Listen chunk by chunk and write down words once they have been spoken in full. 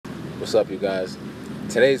What's up, you guys?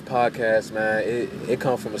 Today's podcast, man, it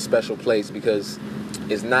comes from a special place because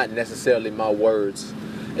it's not necessarily my words.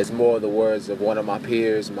 It's more the words of one of my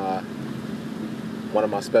peers, one of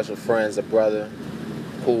my special friends, a brother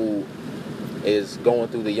who is going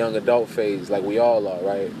through the young adult phase like we all are,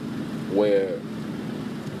 right? Where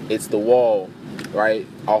it's the wall, right?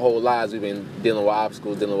 Our whole lives we've been dealing with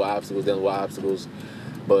obstacles,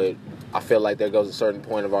 but I feel like there goes a certain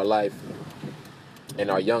point of our life, in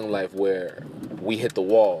our young life, where we hit the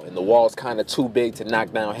wall, and the wall's kind of too big to knock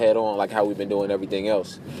down head on, like how we've been doing everything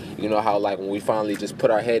else. You know how, like, when we finally just put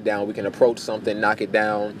our head down, we can approach something, knock it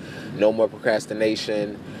down. No more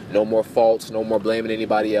procrastination, no more faults, no more blaming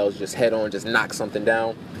anybody else. Just head on, just knock something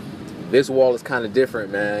down. This wall is kind of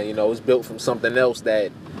different, man. You know, it's built from something else that,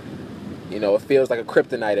 you know, it feels like a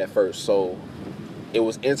kryptonite at first. So it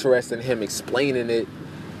was interesting him explaining it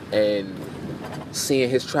and seeing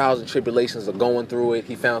his trials and tribulations of going through it.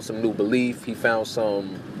 He found some new belief. He found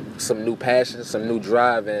some new passion, some new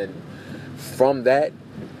drive, and from that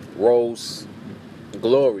rose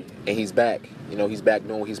glory. And he's back. You know, he's back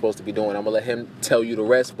doing what he's supposed to be doing. I'm gonna let him tell you the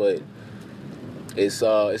rest, but it's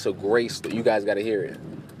a great story. You guys got to hear it.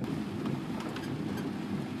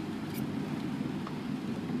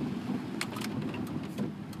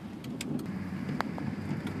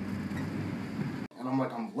 And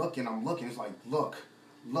I'm looking. It's like, look.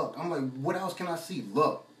 I'm like, what else can I see?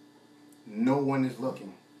 Look. No one is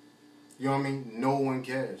looking. You know what I mean? No one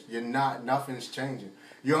cares. Nothing's changing.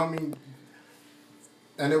 You know what I mean?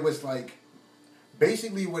 And it was like,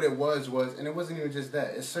 basically what it was, and it wasn't even just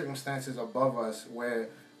that. It's circumstances above us where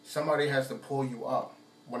somebody has to pull you up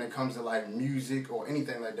when it comes to like music or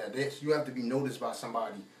anything like that. You have to be noticed by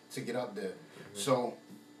somebody to get up there. Mm-hmm. So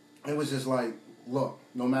it was just like, look,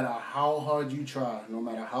 no matter how hard you try, no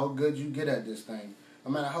matter how good you get at this thing, no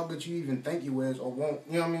matter how good you even think you is or won't,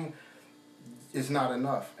 you know what I mean? It's not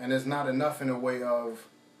enough. And it's not enough in a way of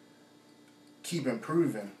keep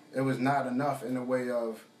improving. It was not enough in a way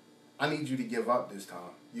of, I need you to give up this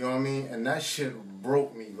time. You know what I mean? And that shit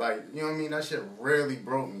broke me. Like, you know what I mean? That shit really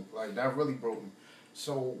broke me. Like, that really broke me.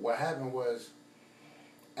 So what happened was,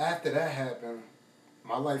 after that happened,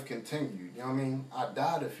 my life continued. You know what I mean? I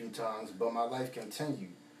died a few times, but my life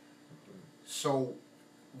continued. So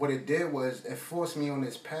what it did was, it forced me on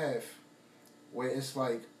this path where it's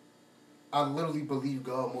like, I literally believe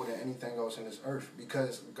God more than anything else on this earth,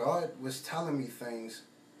 because God was telling me things.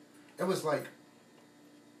 It was like,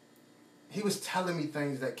 He was telling me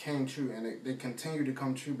things that came true, and they continue to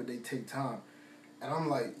come true, but they take time. And I'm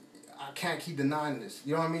like, I can't keep denying this.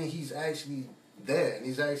 You know what I mean? He's actually there, and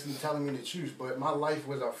he's actually telling me the truth. But my life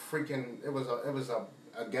was it was a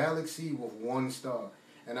galaxy with one star.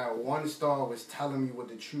 And that one star was telling me what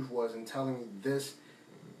the truth was and telling me this,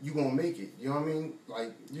 you gonna make it. You know what I mean?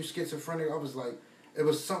 Like, you schizophrenic. I was like, it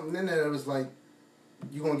was something in there that was like,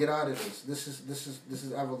 you gonna get out of this. This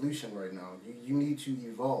is evolution right now. You need to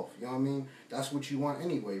evolve. You know what I mean? That's what you want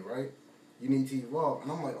anyway, right? You need to evolve.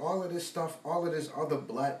 And I'm like, all of this stuff, all of this other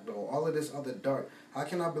black though, all of this other dark. How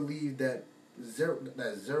can I believe that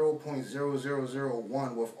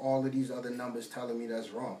 0.0001 with all of these other numbers telling me that's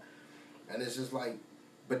wrong? And it's just like,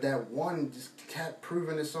 but that one just kept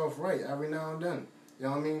proving itself right every now and then. You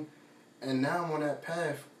know what I mean? And now I'm on that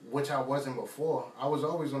path, which I wasn't before. I was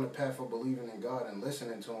always on the path of believing in God and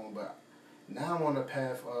listening to Him, but now I'm on the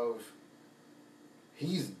path of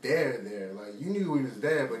He's there. Like, you knew He was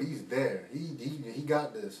there, but He's there. He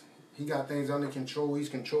got this. He got things under control. He's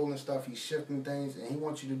controlling stuff. He's shifting things, and He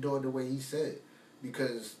wants you to do it the way He said.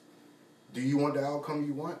 Because, do you want the outcome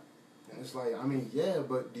you want? And it's like, I mean, yeah,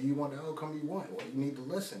 but do you want the outcome you want? Well, you need to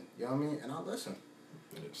listen. You know what I mean? And I listen.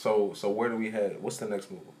 So where do we head? What's the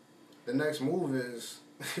next move? The next move is,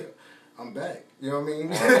 I'm back. You know what I mean?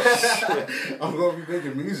 Oh, I'm gonna be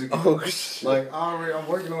making music. Oh shit! Like, I'm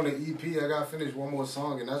working on an EP. I gotta finish one more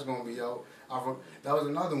song, and that's gonna be out. That was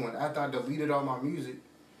another one. After I deleted all my music,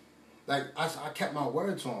 like, I kept my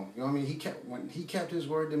word to him. You know what I mean? When he kept his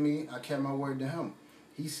word to me, I kept my word to him.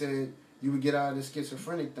 He said you would get out of this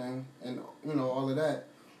schizophrenic thing, and you know, all of that.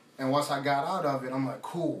 And once I got out of it, I'm like,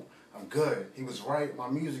 cool. I'm good. He was right. My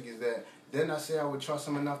music is there. Then I said I would trust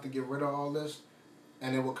him enough to get rid of all this,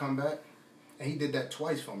 and it would come back. And he did that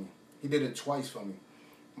twice for me. He did it twice for me.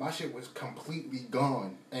 My shit was completely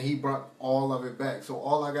gone, and he brought all of it back. So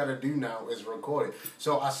all I gotta do now is record it.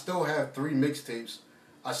 So I still have 3 mixtapes.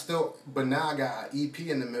 But now I got an EP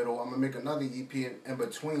in the middle. I'm gonna make another EP in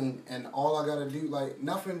between, and all I gotta do, like,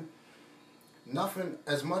 nothing.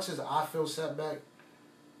 As much as I feel setback,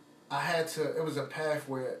 it was a path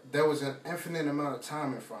where there was an infinite amount of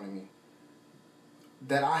time in front of me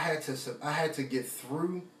that I had to get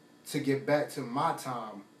through to get back to my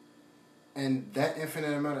time. And that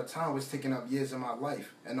infinite amount of time was taking up years of my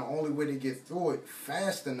life. And the only way to get through it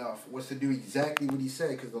fast enough was to do exactly what he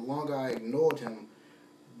said. Because the longer I ignored him,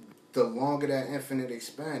 the longer that infinite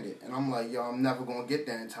expanded. And I'm like, yo, I'm never going to get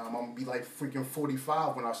there in time. I'm going to be like freaking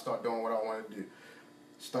 45 when I start doing what I want to do.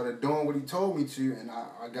 Started doing what he told me to, and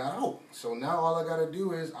I got out. So now all I got to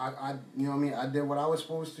do is, I you know what I mean? I did what I was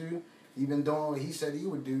supposed to. He been doing what he said he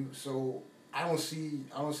would do. So I don't see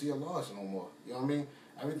a loss no more. You know what I mean?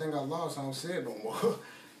 Everything I lost, I don't see it no more.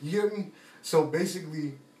 You hear me? So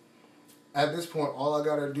basically, at this point, all I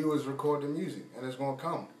gotta do is record the music, and it's gonna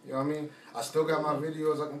come. You know what I mean? I still got my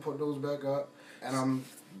videos. I can put those back up, and I'm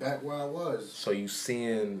back where I was. So you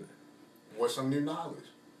seeing with some new knowledge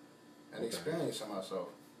and experience in myself.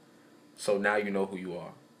 So now you know who you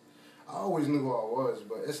are. I always knew who I was,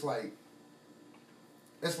 but it's like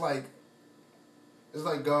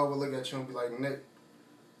God would look at you and be like, Nick.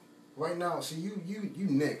 Right now, see you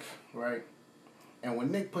Nick, right? And when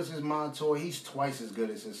Nick puts his mind to it, he's twice as good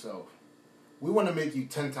as himself. We want to make you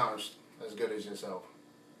 10 times as good as yourself.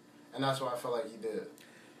 And that's what I feel like he did.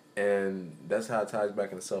 And that's how it ties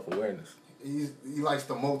back into self-awareness. He likes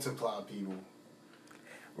to multiply people.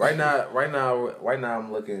 Right now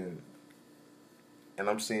I'm looking and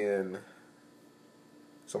I'm seeing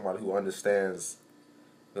somebody who understands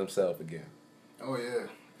themselves again. Oh yeah.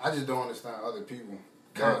 I just don't understand other people.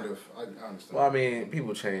 Kind of. I understand. Well, I mean,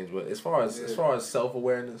 people change, but as far as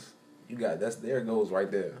self-awareness, you got there it goes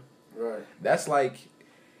right there. Right. That's like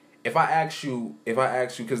if I ask you,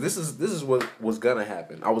 because this is what was gonna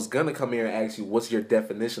happen. I was gonna come here and ask you, what's your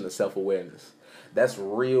definition of self-awareness? That's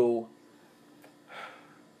real.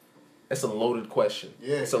 It's a loaded question.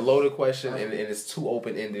 Yeah. It's a loaded question, and it's too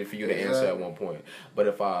open-ended for you to answer at one point. But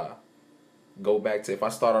if I go back to, if I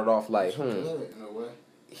started off like,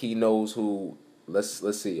 he knows who. Let's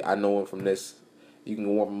see. I know him from this. You can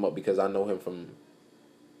warm him up because I know him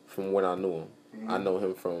from when I knew him. Mm-hmm. I know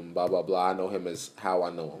him from blah blah blah. I know him as how I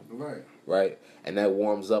know him. Right. Right. And that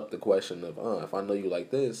warms up the question of, if I know you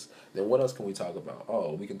like this, then what else can we talk about?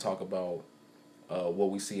 Oh, we can talk about what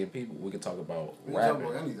we see in people. We can talk about rapping. We can talk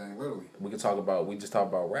about anything, literally. We just talk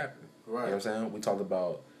about rapping. Right. You know what I'm saying? We talked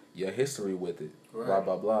about your history with it. Right. Blah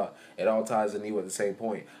blah blah. It all ties in you at the same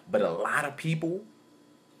point. But a lot of people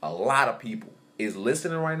is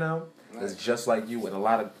listening right now. That's just like you, and a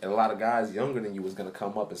lot of guys younger than you is gonna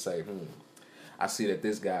come up and say, I see that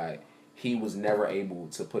this guy, he was never able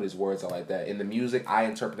to put his words out like that. In the music, I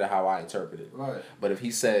interpret it how I interpret it. Right. But if he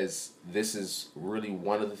says this is really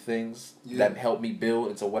one of the things that helped me build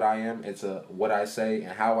into what I am, into what I say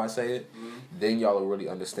and how I say it, then y'all will really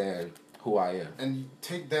understand who I am. And you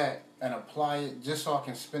take that and apply it just so I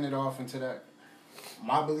can spin it off into that.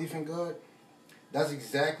 My belief in God, that's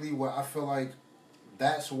exactly what I feel like.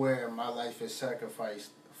 That's where my life is sacrificed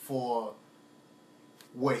for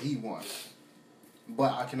what he wants.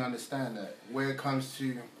 But I can understand that. Where it comes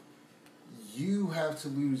to, you have to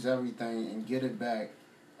lose everything and get it back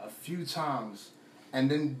a few times and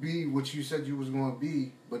then be what you said you was going to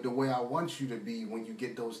be, but the way I want you to be when you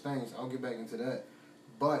get those things. I'll get back into that.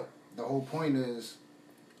 But the whole point is,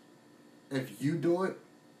 if you do it,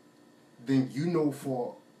 then you know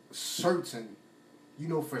for certain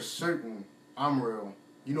I'm real.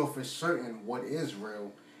 You know for certain what is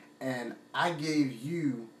real. And I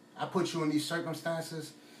put you in these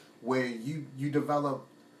circumstances where you develop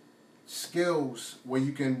skills where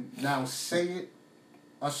you can now say it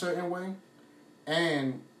a certain way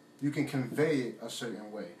and you can convey it a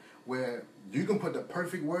certain way. Where you can put the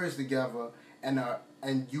perfect words together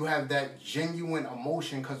and you have that genuine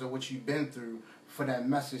emotion because of what you've been through for that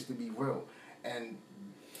message to be real. And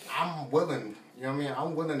I'm willing, you know what I mean?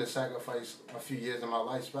 I'm willing to sacrifice a few years of my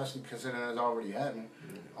life, especially considering it's already happened.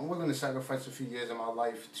 I'm willing to sacrifice a few years of my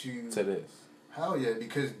life to this. Hell yeah,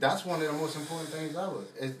 because that's one of the most important things ever.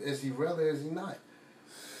 Is he real or is he not?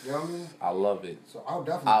 You know what I mean? I love it. So I'll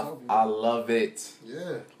definitely tell you. I love it.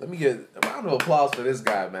 Yeah. Let me get a round of applause for this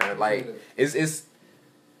guy, man. Like it's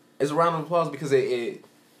a round of applause because it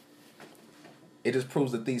just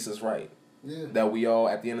proves the thesis right. Yeah. That we all,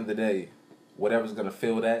 at the end of the day, whatever's gonna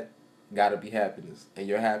fill that, gotta be happiness, and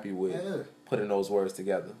you're happy with putting those words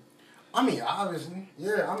together. I mean, obviously,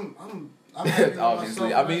 yeah. I'm happy obviously.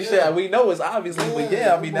 myself, I mean, shit, we know it's obviously, but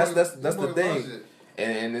yeah, I mean that's the thing.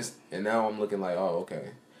 And now I'm looking like, oh,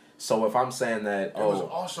 okay. So if I'm saying that, it was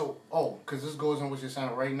also because this goes on what you're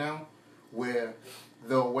saying right now, where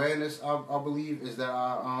the awareness I believe is that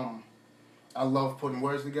I love putting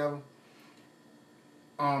words together.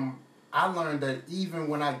 I learned that even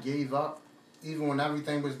when I gave up, even when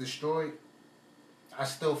everything was destroyed, I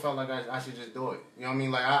still felt like I should just do it. You know what I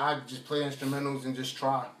mean? Like I just play instrumentals and just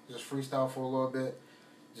try, just freestyle for a little bit,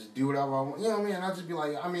 just do whatever I want. You know what I mean? And I just be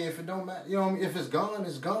like, I mean, if it don't matter, you know what I mean? If it's gone,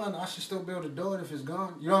 it's gone. I should still be able to do it if it's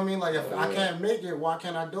gone. You know what I mean? Like if I can't make it, why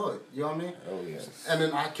can't I do it? You know what I mean? Oh yeah. And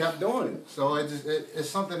then I kept doing it. So it's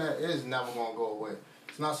something that is never gonna go away.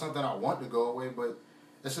 It's not something I want to go away, but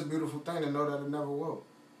it's a beautiful thing to know that it never will.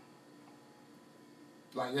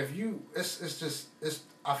 Like if you,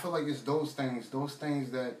 I feel like it's those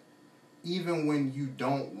things that even when you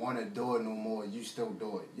don't want to do it no more, you still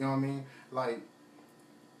do it. You know what I mean? Like,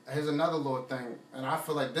 here's another little thing, and I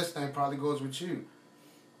feel like this thing probably goes with you.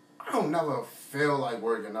 I don't never feel like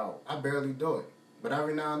working out. I barely do it. But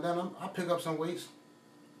every now and then, I pick up some weights.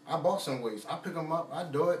 I bought some weights. I pick them up. I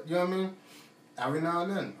do it. You know what I mean? Every now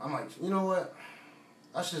and then, I'm like, you know what?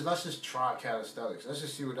 Let's just try calisthenics. Let's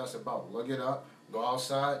just see what that's about. Look it up. Go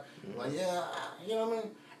outside. Like, yeah, you know what I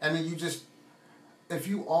mean? And then you just, if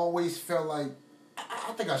you always feel like,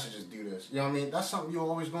 I think I should just do this. You know what I mean? That's something you're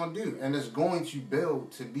always going to do. And it's going to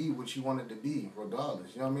build to be what you want it to be,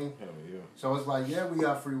 regardless. You know what I mean? Hell yeah. So it's like, yeah, we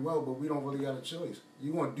got free will, but we don't really got a choice.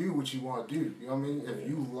 You want to do what you want to do. You know what I mean? If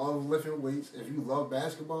you love lifting weights, if you love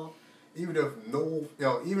basketball, even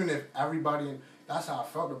if everybody, that's how I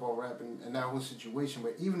felt about rapping in that whole situation.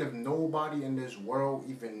 But even if nobody in this world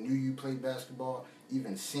even knew you played basketball,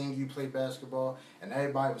 even seen you play basketball, and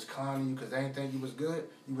everybody was clowning you because they didn't think you was good,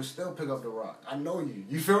 you would still pick up the rock. I know you.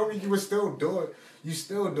 You feel me? You would still do it. You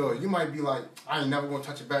still do it. You might be like, I ain't never going to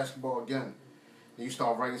touch a basketball again. And you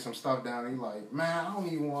start writing some stuff down, and you're like, man, I don't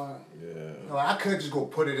even want. Yeah. Like, I could just go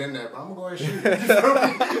put it in there, but I'm going to go ahead and shoot it. You feel me?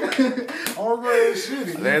 I'm going to go ahead and shoot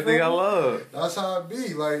it. Everything I love. That's how it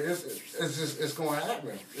be. Like, it's going to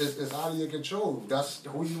happen. It's out of your control. That's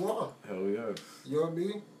who you are. Hell yeah. You know what I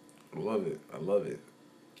mean? I love it. I love it.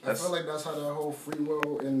 I feel like that's how that whole free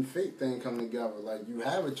will and fate thing come together. Like, you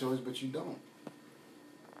have a choice, but you don't.